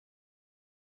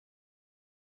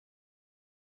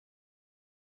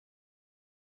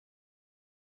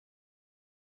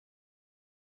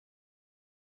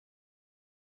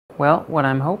Well, what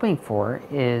I'm hoping for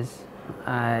is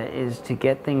to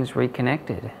get things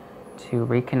reconnected, to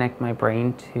reconnect my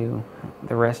brain to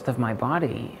the rest of my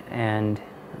body and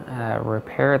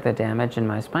repair the damage in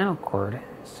my spinal cord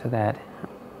so that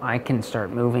I can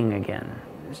start moving again,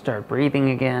 start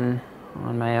breathing again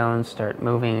on my own, start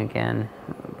moving again,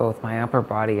 both my upper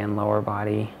body and lower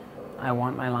body. I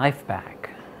want my life back.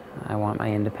 I want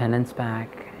my independence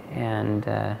back, and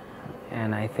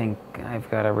I think I've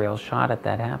got a real shot at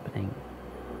that happening.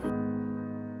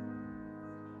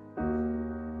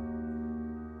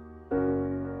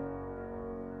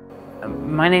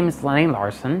 My name is Lenny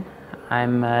Larson.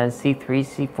 I'm a C3,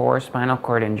 C4 spinal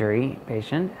cord injury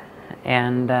patient,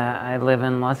 and I live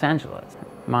in Los Angeles.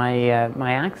 My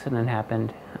accident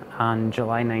happened on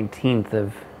July 19th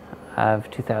of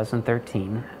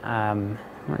 2013.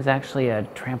 It was actually a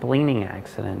trampolining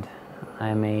accident.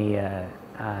 I'm a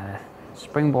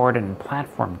springboard and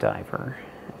platform diver,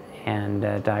 and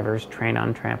divers train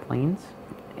on trampolines.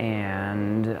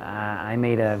 And I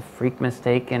made a freak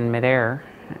mistake in midair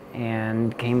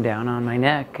and came down on my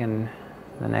neck, and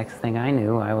the next thing I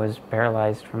knew, I was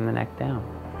paralyzed from the neck down.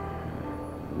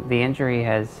 The injury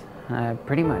has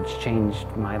pretty much changed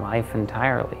my life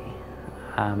entirely.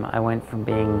 I went from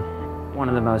being one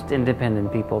of the most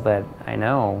independent people that I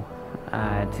know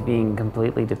to being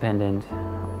completely dependent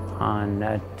on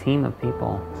a team of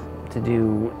people to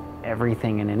do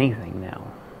everything and anything now.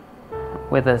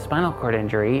 With a spinal cord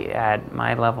injury at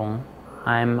my level,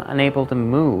 I'm unable to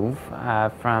move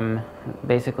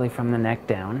basically from the neck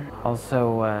down.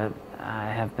 Also, I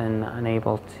have been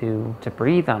unable to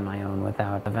breathe on my own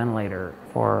without a ventilator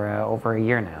for over a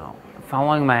year now.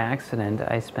 Following my accident,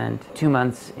 I spent 2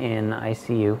 months in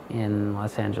ICU in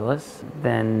Los Angeles.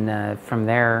 Then from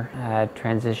there,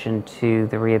 transitioned to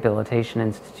the Rehabilitation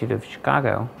Institute of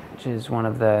Chicago, which is one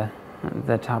of the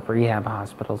top rehab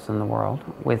hospitals in the world.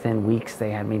 Within weeks,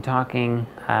 they had me talking.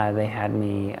 They had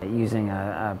me using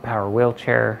a power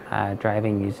wheelchair,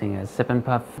 driving using a sip and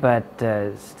puff, but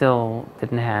still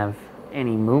didn't have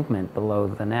any movement below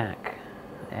the neck.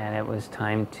 And it was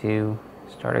time to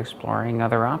start exploring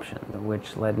other options,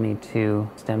 which led me to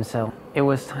stem cell. It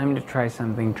was time to try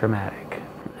something dramatic.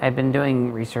 I'd been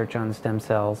doing research on stem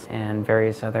cells and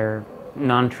various other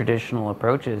non-traditional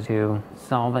approaches to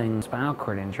solving spinal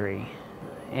cord injury.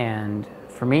 And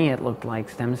for me, it looked like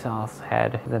stem cells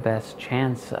had the best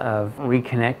chance of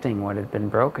reconnecting what had been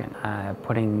broken,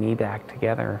 putting me back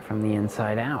together from the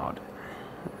inside out.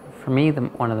 For me,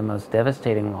 one of the most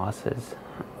devastating losses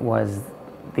was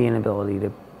the inability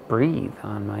to breathe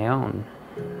on my own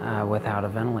without a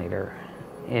ventilator.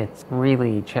 It's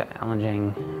really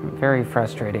challenging, very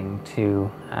frustrating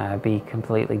to be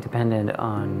completely dependent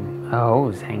on a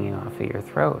hose hanging off of your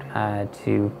throat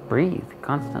to breathe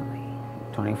constantly,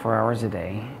 24 hours a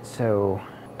day. So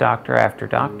doctor after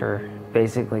doctor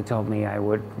basically told me I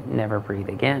would never breathe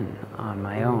again on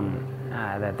my own,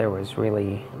 that there was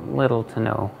really little to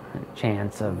no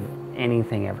chance of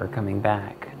anything ever coming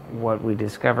back. What we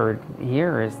discovered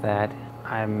here is that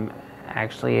I'm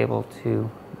actually able to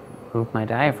move my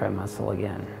diaphragm muscle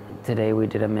again. Today we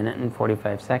did 1 minute and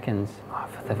 45 seconds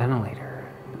off of the ventilator,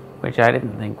 which I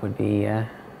didn't think would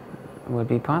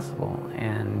be possible,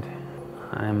 and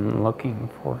I'm looking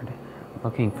forward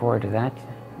to that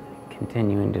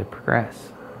continuing to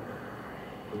progress.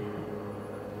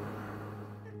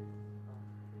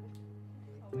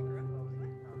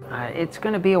 It's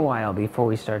going to be a while before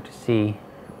we start to see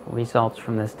results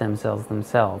from the stem cells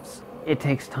themselves. It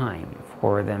takes time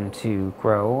for them to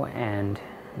grow and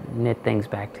knit things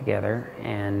back together,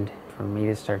 and for me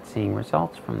to start seeing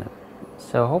results from them.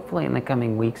 So hopefully in the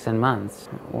coming weeks and months,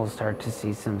 we'll start to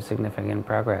see some significant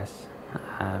progress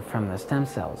from the stem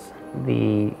cells.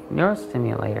 The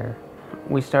neurostimulator,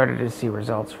 we started to see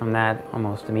results from that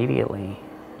almost immediately.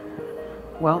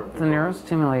 Well, the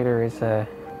neurostimulator is a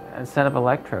set of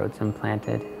electrodes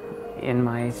implanted in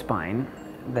my spine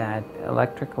that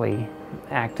electrically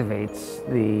activates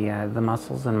the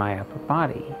muscles in my upper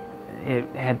body. It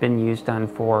had been used on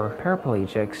 4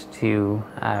 paraplegics to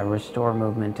restore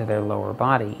movement to their lower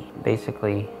body,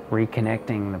 basically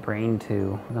reconnecting the brain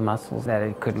to the muscles that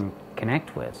it couldn't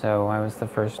connect with. So I was the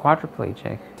first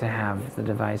quadriplegic to have the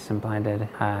device implanted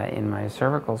in my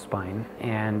cervical spine,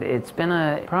 and it's been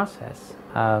a process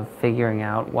of figuring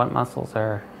out what muscles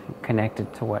are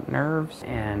connected to what nerves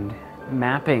and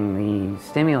mapping the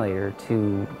stimulator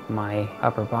to my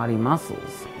upper body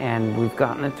muscles, and we've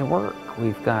gotten it to work.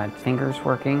 We've got fingers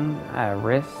working,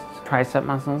 wrists, tricep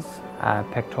muscles,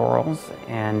 pectorals,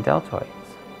 and deltoids.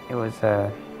 It was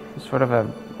a sort of a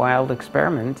wild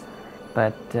experiment,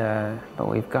 but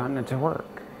we've gotten it to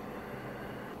work.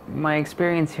 My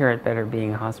experience here at Better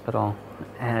Being Hospital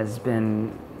has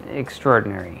been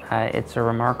extraordinary. It's a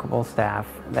remarkable staff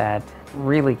that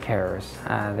really cares.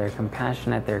 They're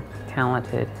compassionate, they're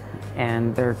talented,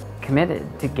 and they're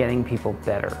committed to getting people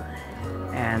better.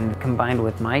 And combined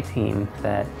with my team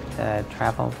that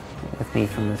traveled with me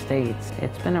from the States,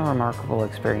 it's been a remarkable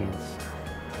experience.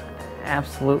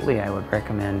 Absolutely, I would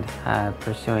recommend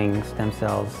pursuing stem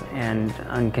cells and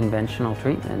unconventional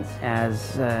treatments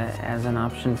as an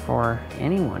option for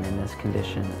anyone in this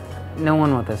condition. No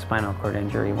one with a spinal cord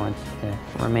injury wants to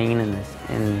remain in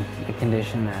the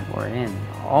condition that we're in.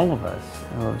 All of us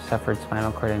who have suffered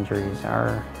spinal cord injuries,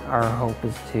 our hope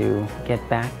is to get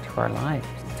back to our lives,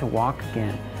 to walk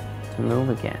again, to move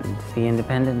again, to be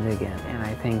independent again. And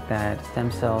I think that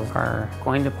stem cells are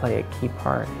going to play a key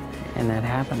part in that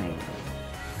happening.